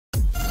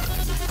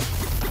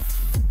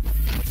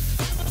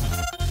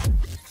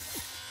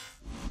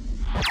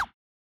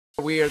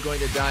We are going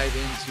to dive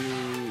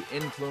into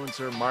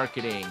influencer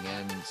marketing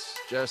and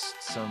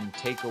just some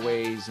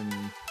takeaways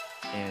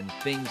and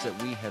things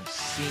that we have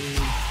seen.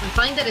 I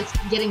find that it's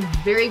getting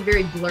very,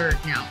 very blurred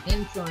now.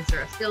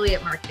 Influencer,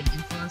 affiliate marketing,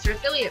 influencer,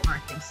 affiliate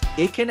marketing.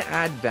 It can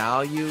add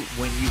value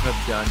when you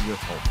have done your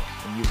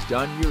homework, when you've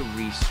done your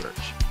research.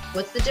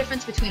 What's the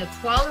difference between a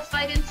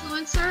qualified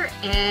influencer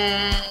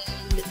and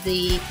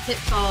the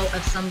pitfall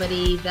of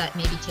somebody that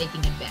may be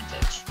taking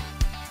advantage?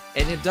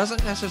 And it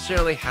doesn't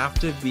necessarily have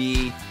to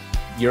be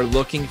you're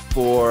looking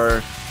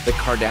for the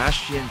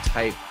Kardashian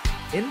type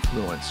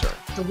influencer.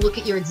 So look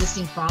at your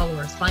existing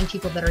followers, find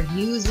people that are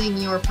using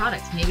your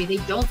products. Maybe they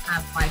don't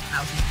have 5,000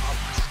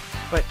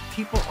 followers. But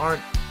people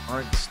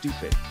aren't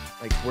stupid.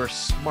 Like, we're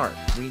smart.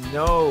 We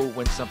know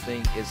when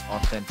something is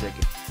authentic.